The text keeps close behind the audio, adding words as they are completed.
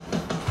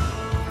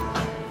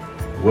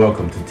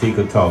Welcome to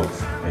Tika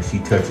Talks, as she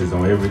touches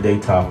on everyday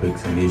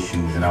topics and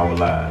issues in our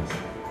lives,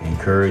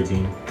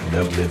 encouraging and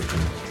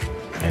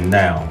uplifting. And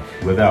now,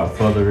 without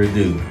further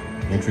ado,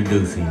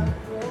 introducing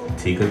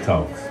Tika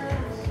Talks.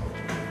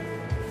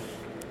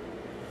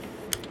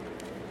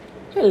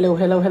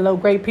 Hello,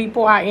 great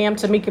people. I am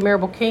Tamika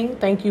Marable King.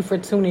 Thank you for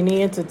tuning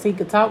in to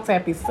Tika Talks.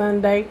 Happy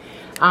Sunday.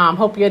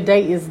 Hope your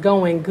day is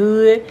going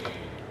good.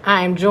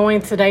 I am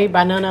joined today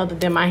by none other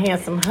than my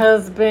handsome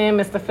husband,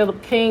 Mr.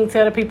 Philip King.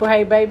 Tell the people,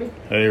 hey, baby.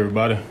 Hey,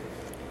 everybody.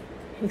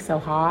 He's so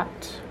hot.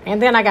 And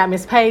then I got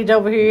Miss Paige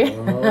over here.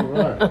 All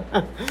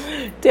right.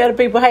 Tell the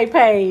people, hey,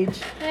 Paige.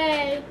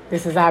 Hey.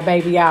 This is our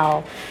baby,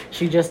 y'all.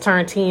 She just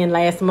turned 10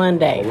 last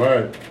Monday.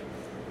 All right.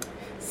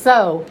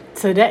 So,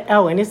 today,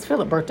 and it's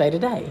Philip's birthday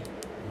today.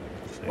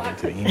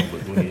 But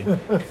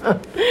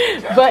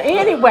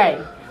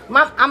anyway,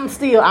 I'm going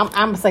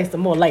to say some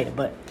more later.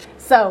 But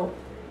so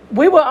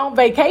we were on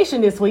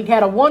vacation this week,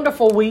 had a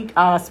wonderful week,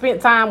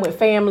 spent time with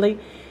family,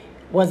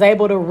 was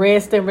able to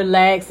rest and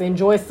relax,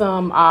 enjoy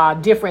some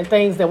different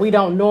things that we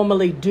don't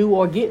normally do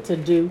or get to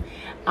do.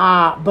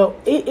 But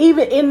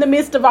even in the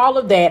midst of all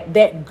of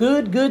that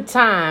good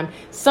time,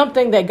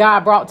 something that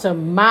God brought to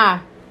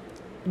my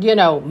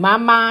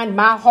mind,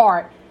 my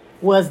heart,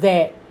 was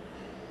that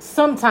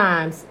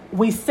sometimes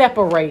we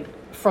separate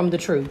from the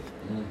truth.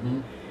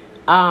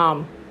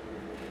 Mm-hmm.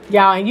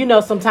 Y'all,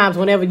 and sometimes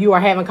whenever you are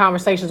having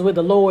conversations with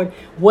the Lord,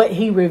 what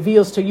he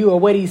reveals to you or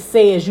what he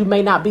says, you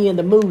may not be in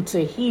the mood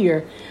to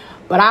hear.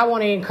 But I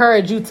want to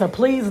encourage you to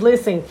please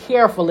listen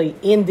carefully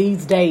in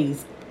these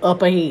days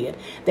up ahead.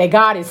 That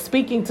God is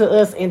speaking to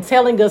us and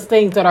telling us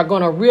things that are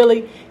going to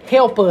really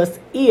help us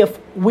if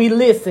we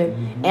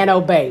listen and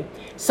obey.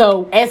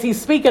 So as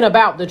he's speaking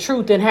about the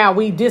truth and how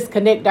we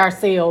disconnect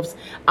ourselves,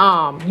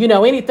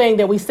 anything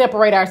that we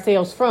separate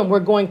ourselves from, we're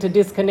going to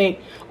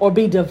disconnect or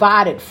be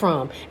divided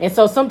from. And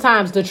so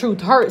sometimes the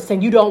truth hurts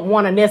and you don't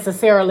want to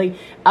necessarily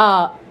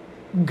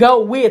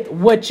go with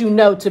what you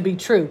know to be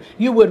true.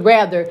 You would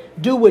rather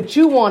do what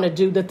you want to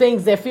do, the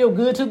things that feel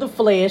good to the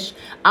flesh,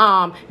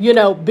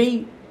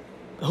 be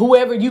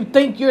whoever you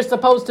think you're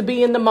supposed to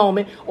be in the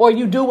moment, or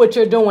you do what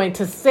you're doing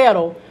to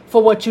settle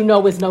for what you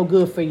know is no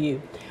good for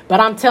you. But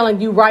I'm telling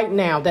you right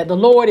now that the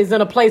Lord is in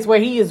a place where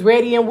he is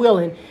ready and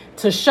willing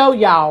to show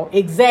y'all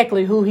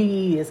exactly who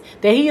he is.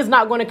 That he is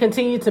not going to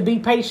continue to be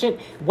patient,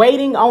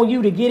 waiting on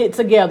you to get it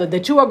together.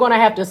 That you are going to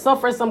have to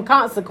suffer some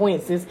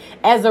consequences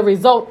as a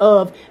result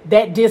of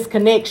that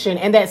disconnection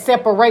and that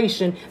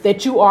separation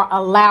that you are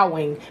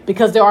allowing.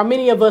 Because there are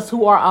many of us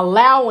who are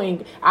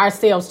allowing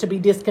ourselves to be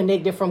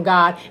disconnected from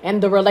God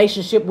and the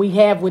relationship we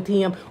have with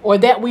him, or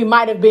that we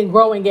might have been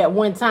growing at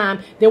one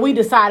time. Then we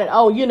decided,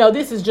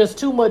 this is just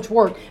too much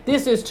work.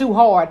 This is too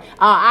hard.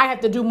 I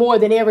have to do more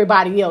than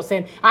everybody else.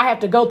 And I have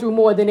to go through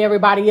more than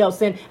everybody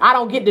else. And I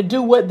don't get to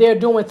do what they're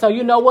doing. So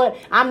you know what?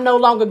 I'm no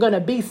longer going to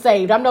be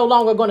saved. I'm no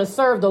longer going to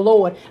serve the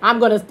Lord. I'm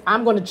going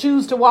to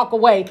choose to walk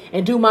away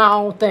and do my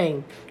own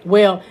thing.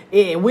 Well,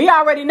 we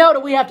already know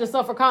that we have to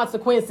suffer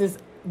consequences,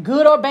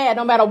 good or bad,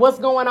 no matter what's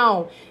going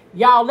on.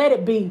 Y'all, let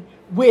it be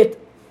with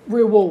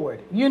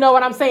reward. You know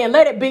what I'm saying?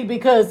 Let it be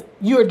because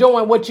you're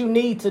doing what you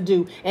need to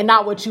do and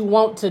not what you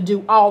want to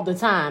do all the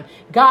time.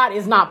 God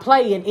is not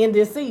playing in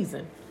this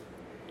season.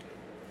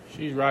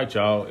 She's right,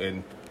 y'all.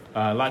 And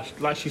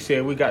like she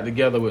said, we got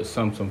together with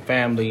some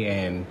family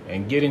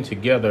and getting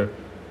together,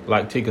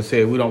 like Tika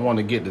said, we don't want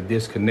to get the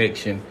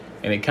disconnection.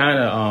 And it kind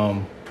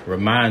of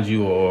reminds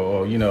you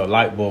or a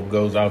light bulb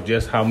goes off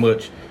just how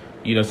much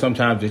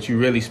sometimes that you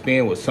really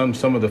spend with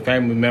some of the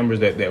family members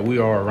that we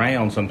are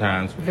around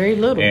sometimes. Very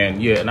little.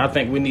 And I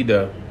think we need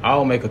to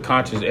all make a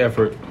conscious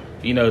effort,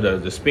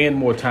 to spend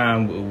more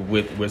time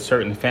with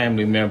certain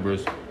family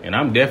members. And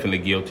I'm definitely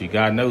guilty.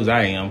 God knows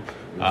I am.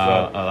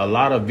 A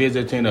lot of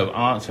visiting of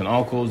aunts and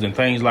uncles and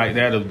things like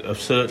that of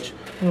such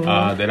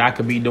that I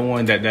could be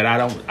doing that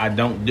I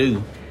don't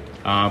do.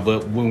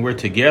 But when we're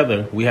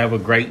together, we have a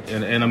great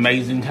and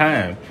amazing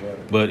time. Right.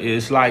 But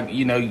it's like,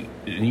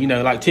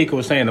 like Tika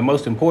was saying, the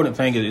most important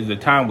thing is the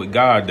time with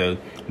God, though.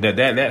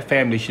 That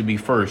family should be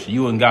first,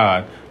 you and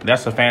God.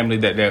 That's a family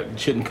that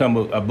shouldn't come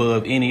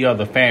above any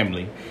other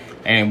family.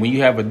 And when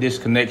you have a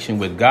disconnection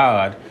with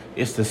God,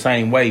 it's the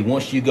same way.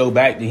 Once you go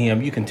back to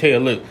him, you can tell,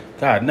 look,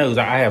 God knows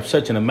I have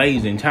such an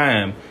amazing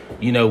time,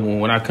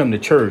 when I come to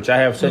church. I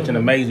have such an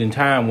amazing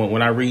time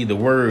when I read the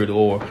word,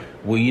 or,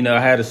 I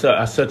had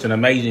such an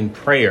amazing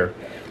prayer.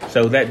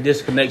 So that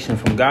disconnection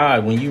from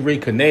God, when you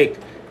reconnect,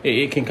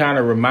 it can kind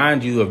of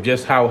remind you of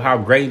just how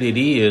great it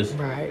is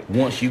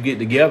once you get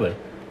together.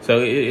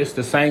 So it's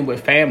the same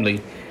with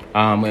family.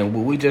 And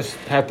we just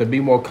have to be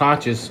more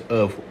conscious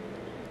of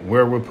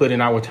where we're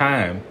putting our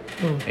time.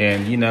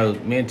 And,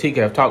 me and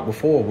Tika have talked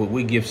before, but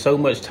we give so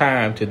much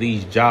time to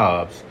these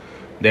jobs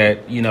that,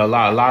 a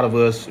lot of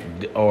us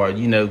are,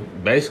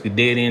 basically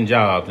dead end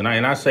jobs. And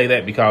I say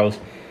that because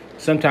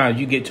sometimes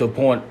you get to a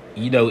point,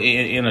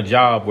 in a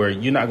job where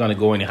you're not going to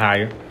go any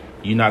higher.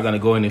 You're not going to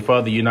go any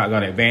further. You're not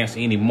going to advance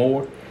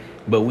anymore.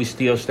 But we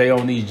still stay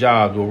on these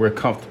jobs where we're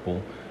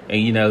comfortable.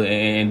 And,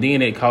 and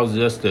then it causes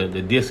us to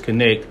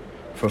disconnect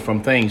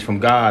from things, from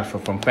God,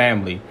 from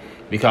family,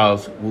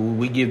 because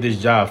we give this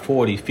job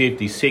 40,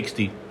 50,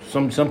 60,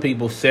 some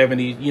people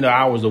 70,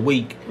 hours a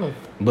week.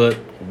 But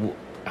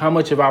how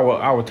much of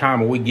our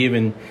time are we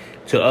giving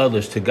to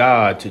others, to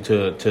God,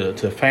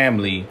 to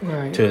family,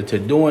 right, to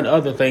doing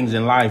other things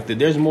in life? That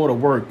there's more to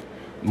work,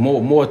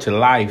 more to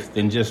life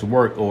than just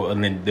work or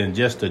than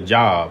just a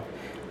job.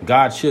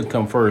 God should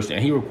come first,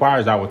 and he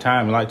requires our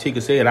time. Like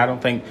Tika said, I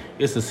don't think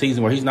it's a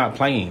season where he's not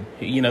playing.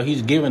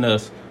 He's given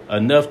us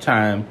enough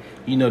time,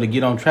 to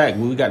get on track.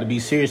 We got to be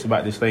serious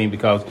about this thing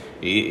because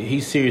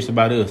he's serious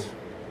about us.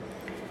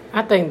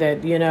 I think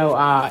that,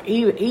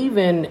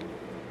 even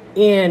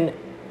in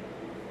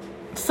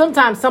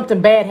sometimes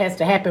something bad has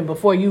to happen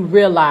before you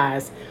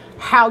realize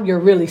how you're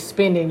really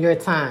spending your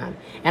time.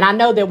 And I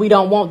know that we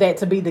don't want that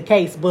to be the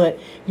case, but,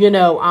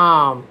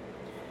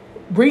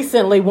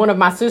 recently one of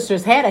my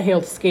sisters had a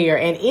health scare,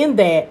 and in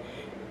that,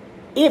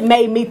 it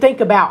made me think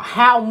about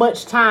how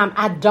much time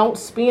I don't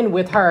spend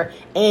with her,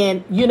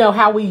 and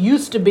how we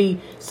used to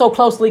be so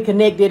closely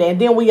connected, and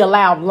then we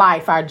allowed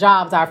life, our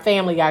jobs, our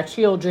family, our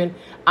children,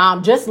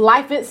 just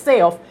life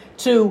itself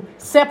to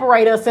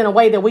separate us in a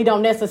way that we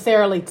don't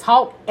necessarily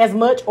talk as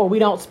much, or we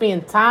don't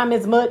spend time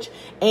as much.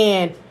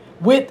 And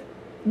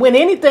when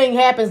anything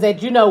happens that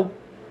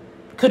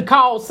could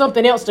cause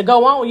something else to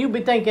go on, you'd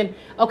be thinking,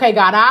 okay,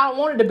 God, I don't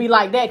want it to be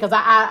like that, because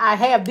I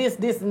have this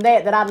and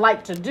that I'd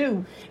like to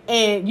do.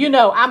 And,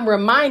 I'm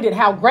reminded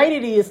how great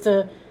it is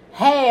to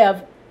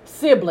have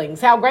siblings,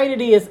 how great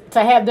it is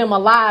to have them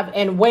alive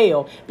and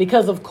well,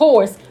 because, of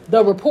course,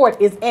 the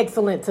report is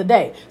excellent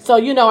today. So,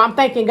 I'm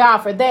thanking God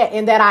for that,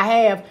 and that I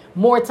have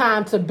more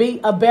time to be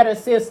a better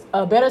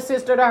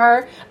sister to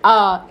her,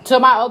 to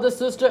my other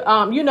sister,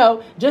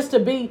 just to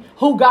be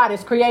who God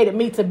has created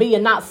me to be,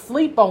 and not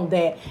sleep on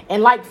that.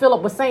 And like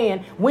Philip was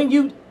saying, when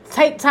you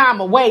take time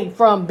away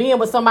from being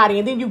with somebody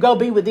and then you go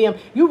be with them,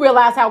 you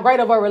realize how great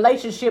of a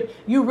relationship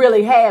you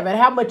really have and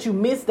how much you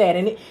miss that.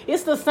 And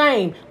it's the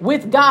same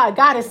with God.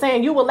 God is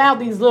saying you allow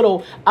these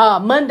little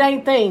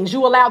mundane things,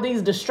 you allow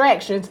these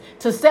distractions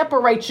to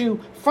separate you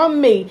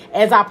from me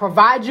as I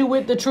provide you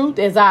with the truth,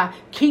 as I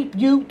keep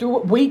you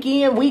through week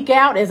in, week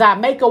out, as I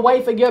make a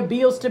way for your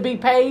bills to be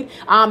paid,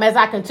 as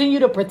I continue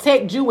to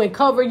protect you and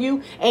cover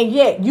you. And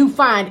yet you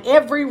find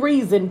every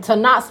reason to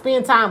not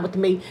spend time with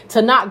me,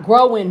 to not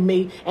grow in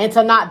me, and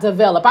to not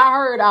develop. I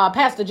heard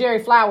Pastor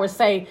Jerry Flowers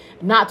say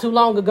not too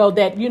long ago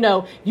that,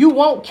 you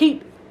won't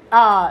keep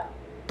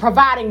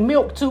providing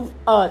milk to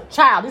a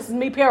child. This is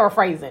me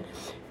paraphrasing.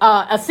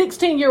 A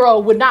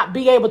 16-year-old would not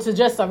be able to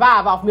just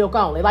survive off milk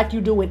only like you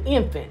do an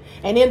infant.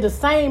 And in the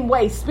same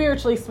way,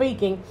 spiritually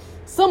speaking,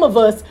 some of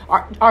us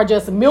are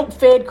just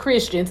milk-fed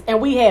Christians, and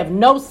we have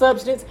no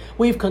substance.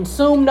 We've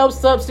consumed no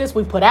substance.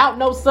 We put out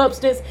no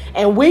substance,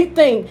 and we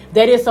think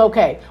that it's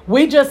okay.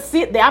 We just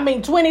sit there.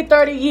 20,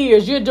 30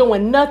 years, you're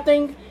doing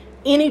nothing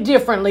any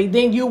differently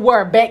than you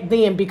were back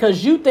then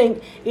because you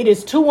think it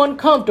is too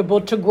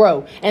uncomfortable to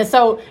grow. And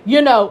so,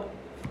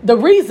 the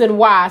reason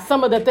why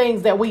some of the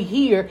things that we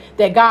hear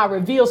that God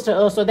reveals to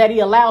us, or that he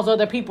allows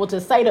other people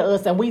to say to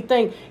us, and we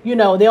think,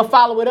 they'll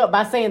follow it up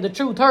by saying the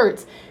truth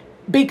hurts,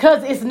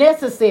 because it's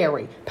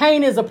necessary.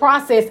 Pain is a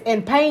process,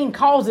 and pain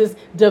causes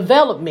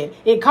development.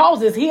 It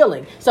causes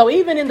healing. So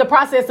even in the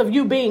process of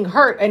you being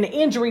hurt and the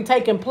injury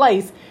taking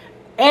place,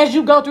 as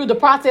you go through the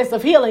process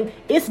of healing,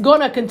 it's going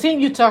to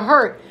continue to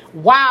hurt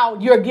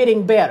while you're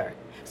getting better.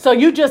 So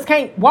you just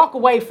can't walk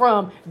away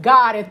from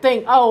God and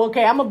think, oh,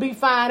 okay, I'm going to be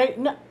fine.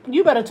 No,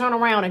 you better turn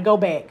around and go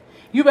back.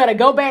 You better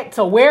go back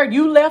to where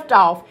you left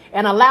off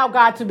and allow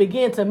God to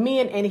begin to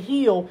mend and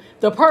heal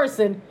the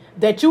person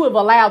that you have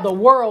allowed the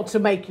world to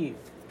make you.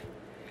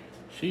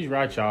 She's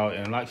right, y'all.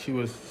 And like she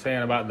was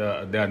saying about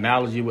the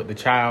analogy with the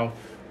child,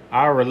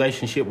 our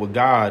relationship with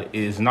God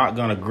is not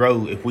going to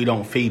grow if we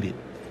don't feed it.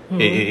 Mm-hmm.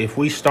 If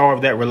we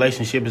starve that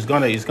relationship, it's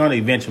gonna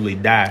eventually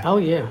die. Oh,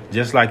 yeah.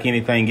 Just like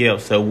anything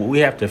else. So we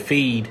have to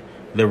feed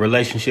the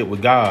relationship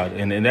with God.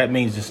 And that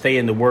means to stay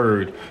in the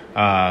Word,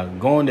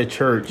 going to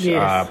church,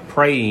 yes,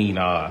 praying,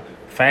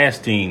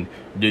 fasting,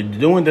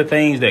 doing the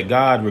things that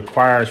God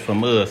requires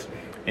from us.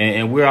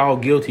 And we're all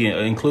guilty,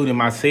 including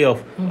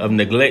myself, mm-hmm, of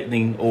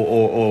neglecting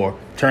or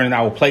turning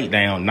our plate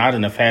down, not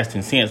in a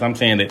fasting sense. I'm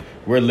saying that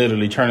we're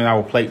literally turning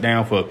our plate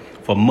down for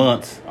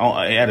months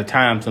at a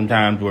time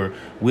sometimes, where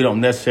we don't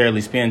necessarily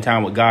spend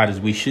time with God as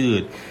we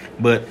should.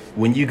 But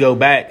when you go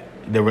back,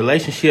 the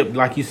relationship,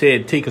 like you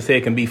said, Tika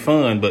said, can be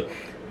fun. But,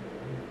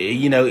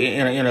 in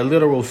a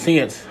literal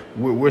sense,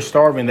 we're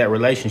starving that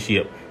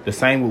relationship. The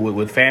same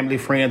with family,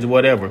 friends, or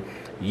whatever.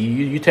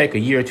 You take a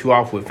year or two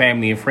off with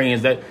family and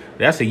friends,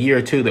 that's a year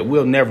or two that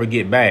we'll never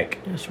get back.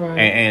 That's right.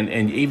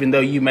 And even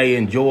though you may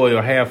enjoy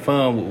or have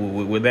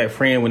fun with that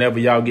friend whenever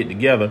y'all get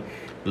together,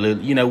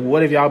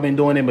 what have y'all been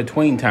doing in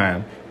between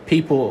time?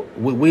 People,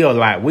 we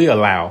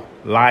allow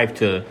life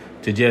to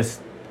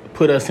just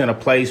put us in a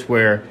place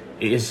where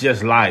it's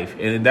just life.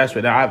 And that's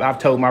what I've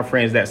told my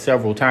friends that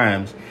several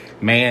times.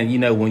 Man,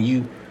 when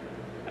you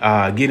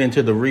get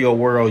into the real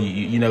world,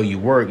 you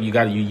work,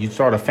 you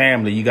start a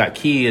family, you got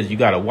kids, you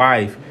got a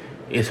wife,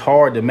 it's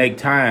hard to make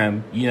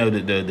time,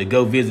 to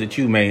go visit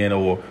you, man,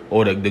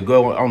 or to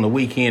go on the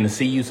weekend and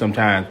see you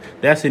sometimes.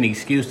 That's an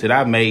excuse that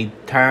I've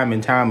made time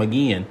and time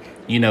again.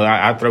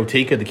 I throw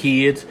Tika, the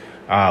kids,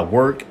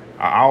 work,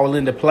 all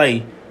into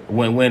play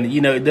when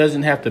it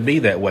doesn't have to be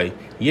that way.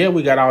 Yeah,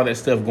 we got all that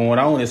stuff going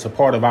on. It's a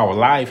part of our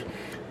life,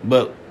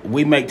 but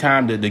we make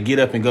time to get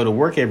up and go to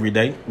work every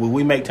day.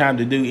 We make time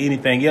to do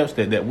anything else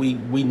that we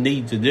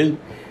need to do.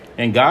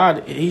 And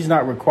God, he's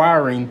not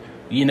requiring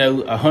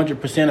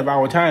 100% of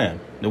our time.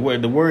 The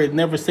word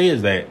never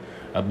says that.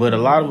 But a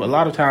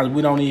lot of times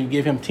we don't even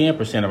give him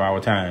 10% of our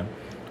time.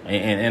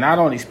 And I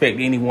don't expect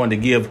anyone to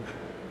give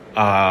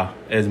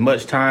as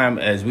much time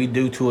as we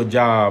do to a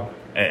job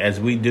as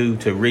we do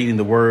to reading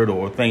the word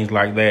or things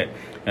like that.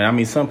 And I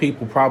mean, some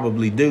people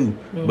probably do,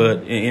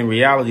 but in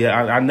reality,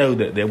 I know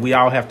that we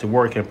all have to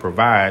work and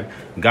provide.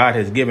 God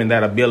has given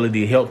that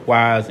ability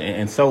health-wise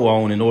and so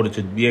on in order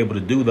to be able to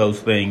do those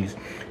things.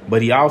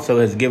 But he also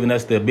has given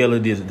us the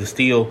ability to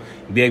still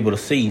be able to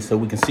see so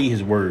we can see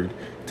his word,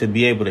 to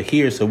be able to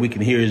hear so we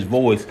can hear his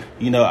voice.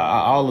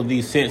 All of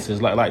these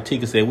senses, like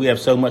Tika said, we have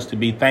so much to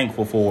be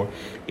thankful for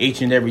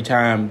each and every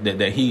time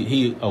that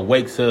he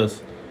awakes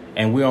us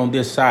and we're on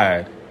this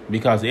side.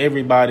 Because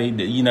everybody,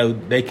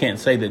 they can't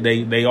say that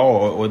they are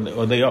or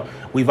they are.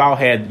 We've all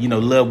had,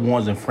 loved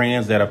ones and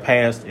friends that have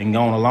passed and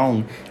gone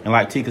along. And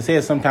like Tika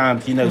said,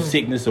 sometimes,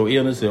 sickness or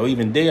illness or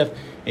even death,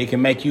 it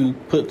can make you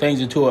put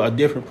things into a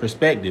different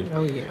perspective.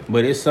 Oh, yeah.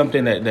 But it's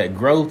something that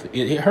growth,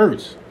 it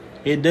hurts.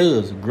 It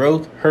does.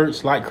 Growth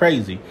hurts like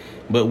crazy.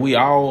 But we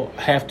all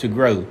have to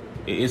grow.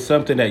 It's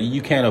something that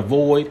you can't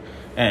avoid.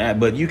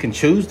 But you can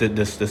choose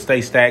to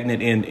stay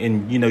stagnant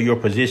in your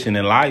position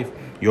in life.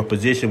 Your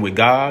position with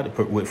God,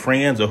 with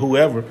friends or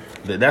whoever,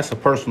 that's a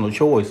personal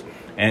choice.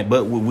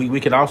 But we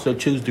can also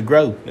choose to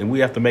grow, and we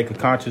have to make a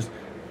conscious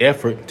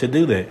effort to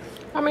do that.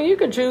 I mean, you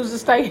can choose to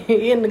stay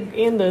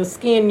in the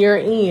skin you're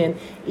in,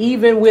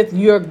 even with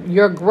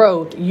your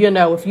growth.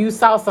 If you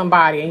saw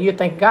somebody and you're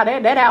thinking, God,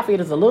 that outfit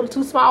is a little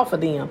too small for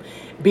them,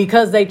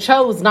 because they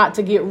chose not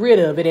to get rid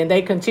of it and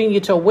they continue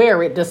to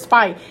wear it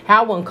despite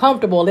how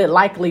uncomfortable it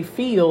likely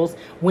feels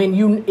when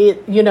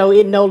it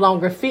no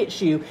longer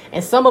fits you.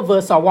 And some of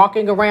us are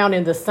walking around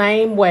in the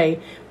same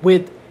way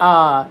with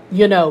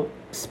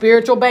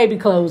spiritual baby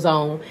clothes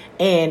on,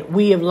 and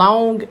we have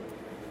long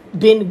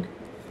been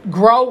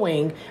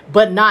growing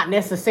but not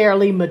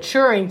necessarily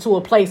maturing to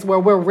a place where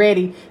we're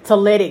ready to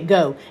let it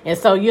go. And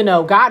so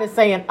God is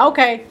saying,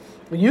 okay,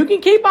 you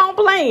can keep on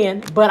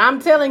playing, but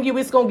I'm telling you,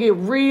 it's going to get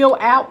real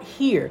out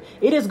here.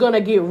 It is going to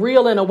get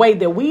real in a way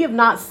that we have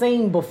not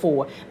seen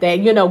before. That,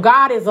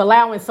 God is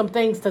allowing some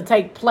things to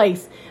take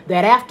place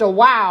that after a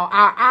while,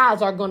 our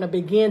eyes are going to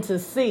begin to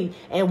see,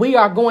 and we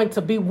are going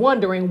to be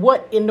wondering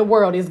what in the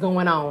world is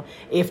going on.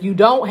 If you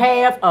don't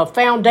have a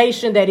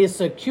foundation that is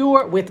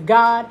secure with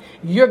God,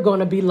 you're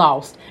going to be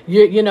lost.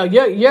 You're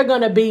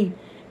going to be,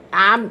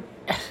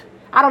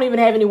 I don't even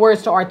have any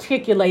words to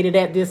articulate it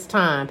at this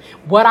time.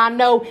 What I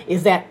know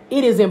is that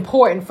it is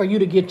important for you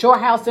to get your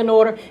house in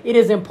order. It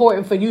is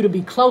important for you to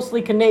be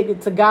closely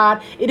connected to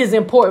God. It is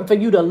important for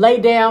you to lay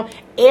down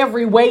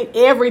every weight,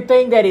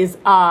 everything that is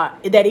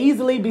that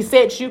easily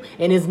besets you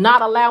and is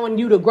not allowing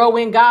you to grow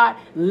in God.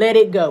 Let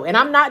it go. And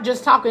I'm not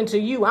just talking to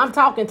you. I'm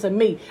talking to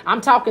me.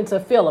 I'm talking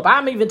to Philip.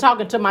 I'm even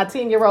talking to my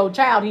 10-year-old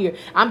child here.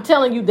 I'm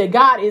telling you that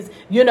God is,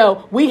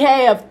 we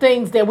have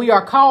things that we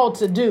are called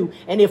to do.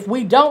 And if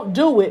we don't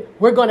do it,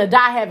 we're going to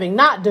die having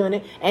not done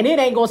it. And it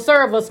ain't going to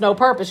serve us no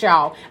purpose,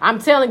 y'all. I'm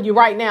telling you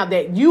right now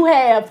that you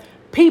have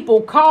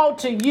people called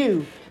to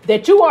you,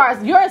 that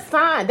you're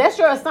assigned. That's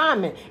your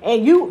assignment.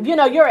 And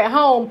you're at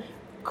home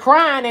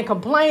crying and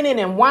complaining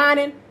and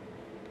whining.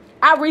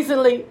 I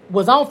recently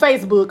was on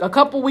Facebook a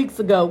couple weeks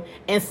ago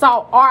and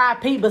saw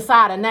RIP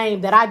beside a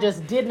name that I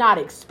just did not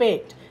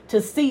expect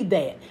to see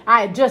that.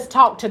 I had just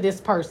talked to this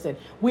person.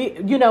 Me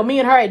and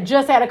her had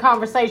just had a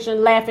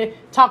conversation, laughing,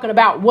 talking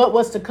about what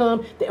was to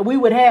come, that we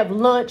would have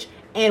lunch.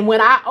 And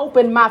when I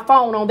opened my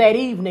phone on that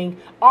evening,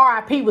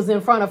 RIP was in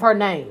front of her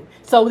name.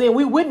 So then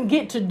we wouldn't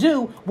get to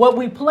do what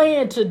we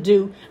planned to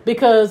do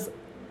because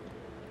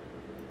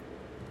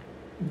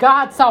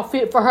God saw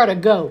fit for her to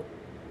go.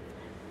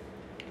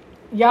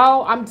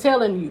 Y'all, I'm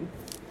telling you.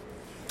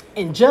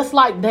 And just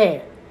like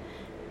that,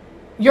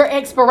 your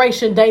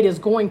expiration date is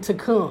going to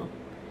come.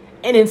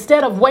 And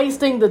instead of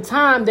wasting the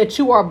time that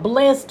you are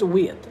blessed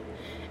with,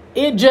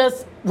 it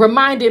just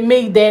reminded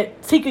me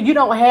that, Tika, you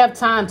don't have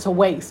time to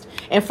waste.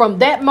 And from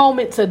that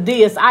moment to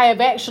this, I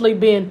have actually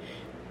been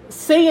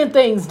seeing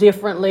things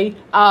differently,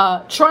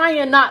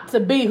 trying not to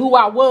be who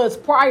I was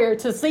prior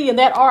to seeing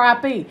that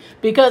RIP,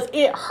 because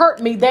it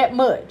hurt me that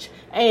much.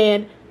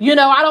 And,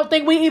 I don't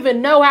think we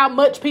even know how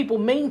much people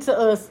mean to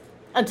us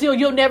until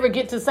you'll never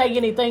get to say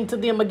anything to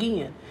them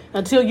again,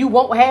 until you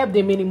won't have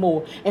them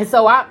anymore. And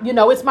so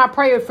it's my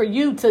prayer for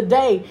you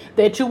today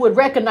that you would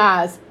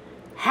recognize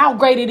how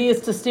great it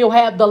is to still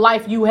have the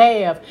life you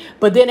have,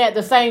 but then at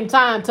the same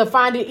time to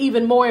find it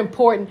even more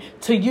important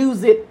to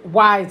use it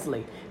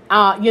wisely.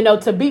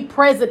 To be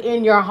present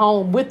in your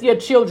home with your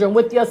children,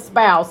 with your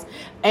spouse,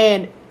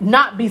 and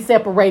not be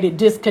separated,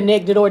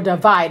 disconnected, or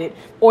divided,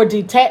 or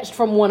detached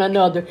from one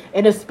another,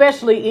 and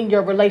especially in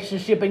your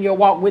relationship and your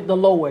walk with the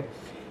Lord.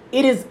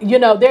 It is,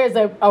 there's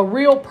a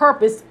real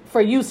purpose for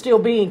you still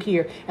being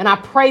here. And I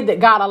pray that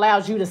God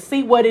allows you to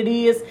see what it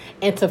is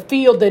and to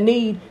feel the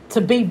need to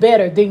be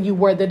better than you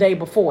were the day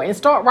before. And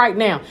start right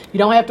now. You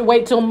don't have to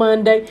wait till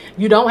Monday.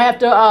 You don't have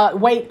to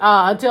wait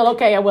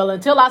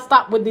until I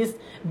stop with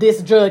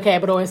this drug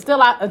habit, or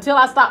until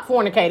I stop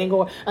fornicating,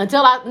 or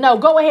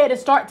go ahead and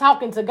start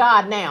talking to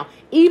God now.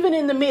 Even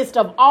in the midst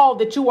of all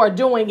that you are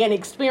doing and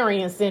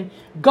experiencing,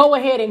 go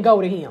ahead and go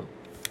to him.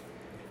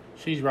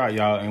 She's right,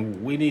 y'all.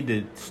 And we need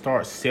to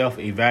start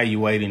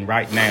self-evaluating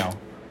right now.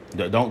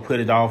 Don't put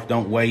it off.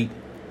 Don't wait.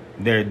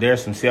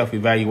 There's some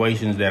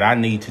self-evaluations that I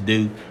need to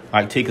do.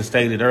 Like Tika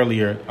stated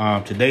earlier,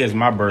 today is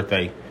my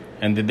birthday.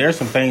 And there's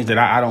some things that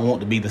I don't want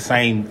to be the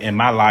same in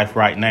my life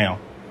right now.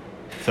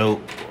 So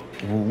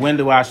when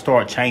do I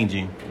start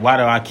changing? Why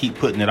do I keep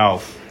putting it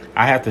off?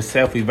 I have to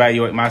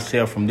self-evaluate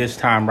myself from this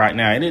time right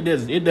now. And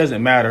it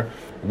doesn't matter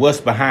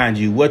what's behind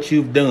you, what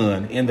you've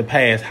done in the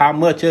past, how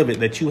much of it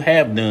that you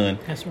have done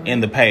in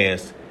the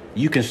past.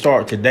 You can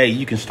start today.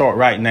 You can start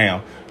right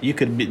now. You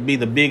could be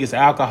the biggest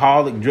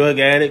alcoholic, drug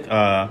addict,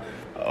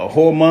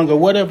 whoremonger,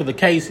 whatever the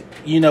case,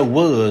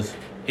 was.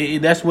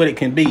 That's what it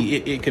can be.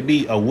 It could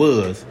be a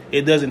was.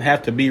 It doesn't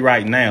have to be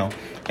right now.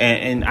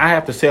 And I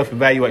have to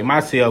self-evaluate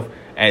myself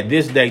at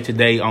this day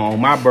today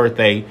on my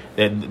birthday,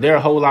 that there are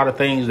a whole lot of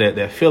things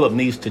that Philip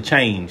needs to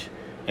change.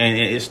 And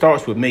it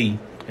starts with me.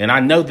 And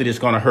I know that it's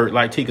going to hurt,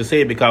 like Tika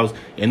said, because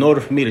in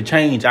order for me to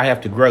change, I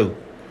have to grow.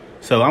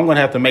 So I'm going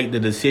to have to make the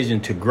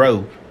decision to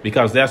grow,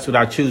 because that's what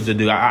I choose to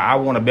do. I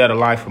want a better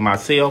life for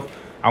myself.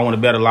 I want a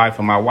better life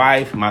for my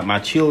wife, my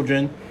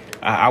children.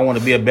 I want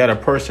to be a better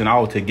person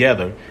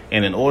altogether.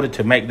 And in order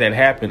to make that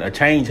happen, a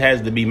change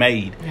has to be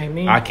made.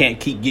 Amen. I can't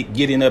keep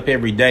getting up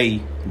every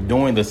day,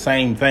 doing the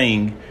same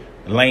thing,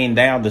 laying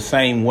down the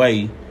same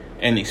way,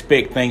 and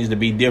expect things to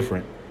be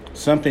different.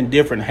 Something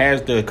different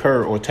has to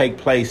occur or take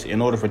place in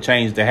order for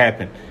change to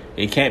happen.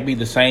 It can't be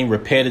the same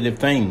repetitive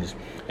things.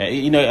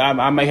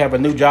 I may have a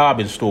new job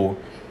in store.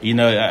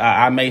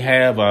 I may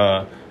have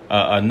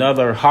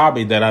another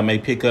hobby that I may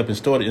pick up and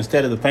start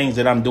instead of the things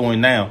that I'm doing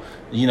now.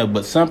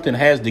 But something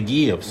has to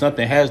give.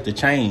 Something has to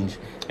change.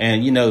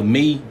 And,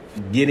 me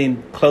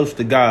getting close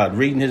to God,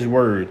 reading his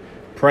word,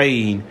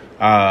 praying,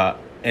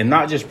 and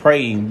not just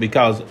praying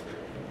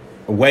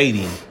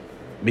waiting.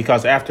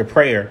 Because after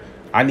prayer,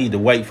 I need to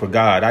wait for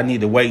God. I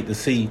need to wait to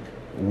see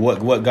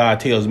what God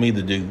tells me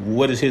to do.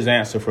 What is his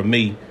answer for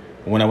me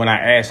when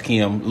I ask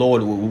him,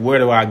 Lord, where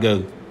do I go?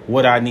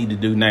 What do I need to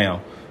do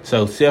now?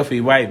 So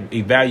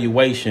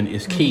self-evaluation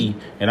is key.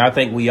 And I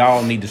think we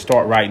all need to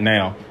start right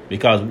now,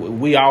 because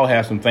we all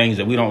have some things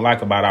that we don't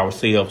like about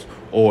ourselves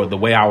or the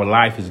way our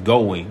life is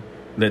going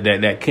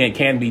that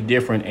can be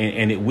different,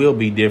 and it will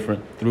be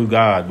different through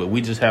God. But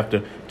we just have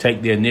to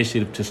take the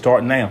initiative to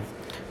start now.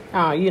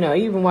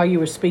 Even while you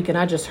were speaking,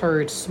 I just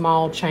heard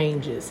small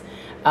changes.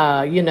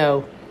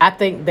 I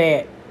think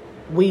that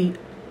we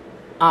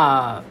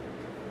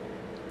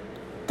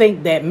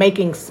think that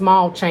making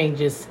small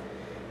changes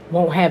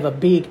won't have a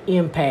big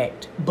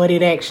impact, but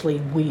it actually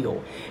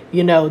will.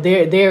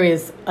 There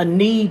is a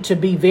need to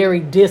be very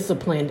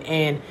disciplined,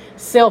 and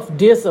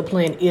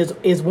self-discipline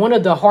is one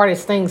of the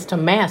hardest things to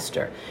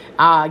master,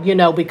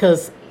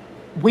 because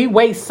we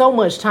waste so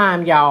much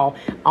time, y'all,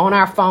 on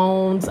our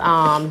phones,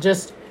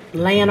 just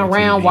laying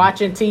around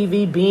watching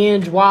TV,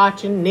 binge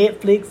watching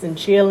Netflix and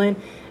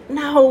chilling.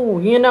 No,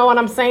 you know what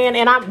I'm saying?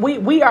 And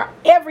we are,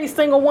 every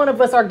single one of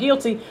us are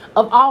guilty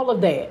of all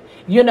of that.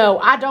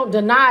 I don't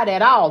deny it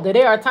at all, that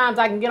there are times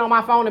I can get on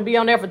my phone and be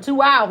on there for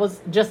 2 hours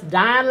just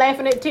dying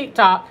laughing at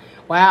TikTok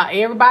while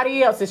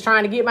everybody else is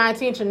trying to get my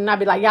attention, and I'll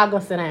be like, y'all go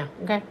sit down,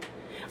 okay?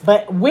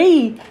 But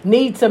we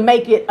need to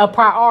make it a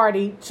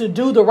priority to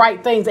do the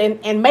right things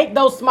and make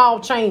those small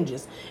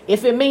changes.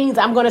 If it means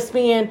I'm going to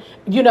spend,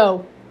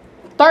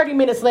 30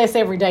 minutes less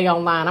every day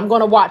online, I'm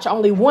going to watch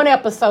only one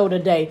episode a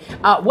day,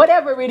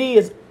 whatever it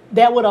is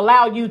that would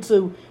allow you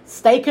to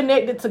stay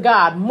connected to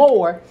God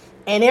more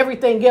and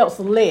everything else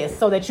less,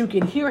 so that you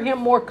can hear him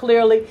more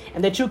clearly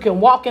and that you can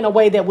walk in a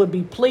way that would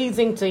be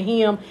pleasing to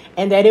him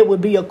and that it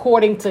would be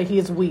according to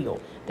his will.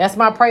 That's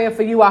my prayer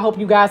for you. I hope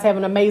you guys have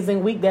an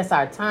amazing week. That's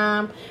our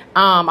time.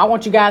 I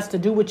want you guys to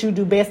do what you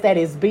do best, that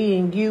is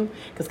being you,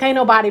 because can't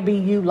nobody be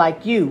you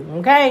like you,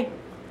 okay?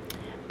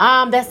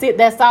 That's it.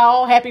 That's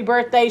all. Happy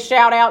birthday.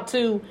 Shout out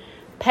to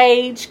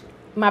Paige,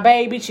 my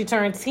baby. She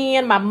turned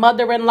 10. My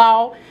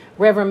mother-in-law,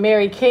 Reverend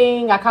Mary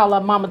King. I call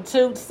her Mama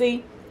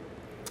Tootsie.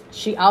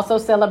 She also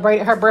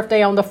celebrated her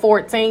birthday on the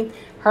 14th.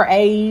 Her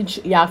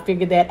age, y'all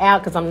figured that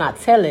out because I'm not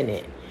telling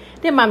it.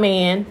 Then my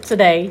man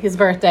today, his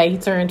birthday, he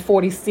turned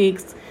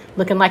 46,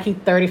 looking like he's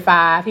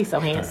 35. He's so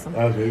handsome.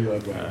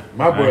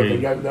 My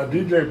birthday, got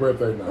DJ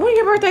birthday now. When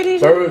your birthday, DJ?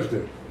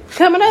 Thursday.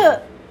 Coming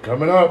up.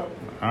 Coming up.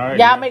 All right.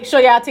 Y'all make sure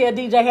y'all tell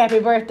DJ happy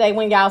birthday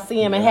when y'all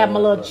see him and have him a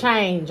little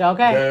change,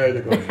 okay?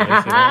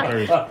 There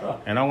you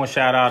go. And I want to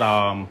shout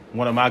out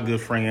one of my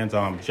good friends,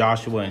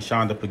 Joshua and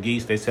Shonda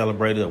Pagese. They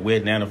celebrated a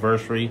wedding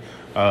anniversary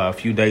a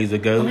few days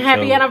ago.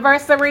 Happy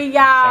anniversary, y'all.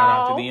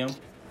 Shout out to them.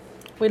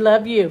 We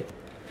love you.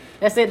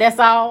 That's it. That's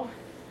all.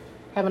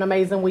 Have an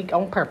amazing week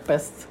on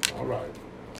purpose. All right.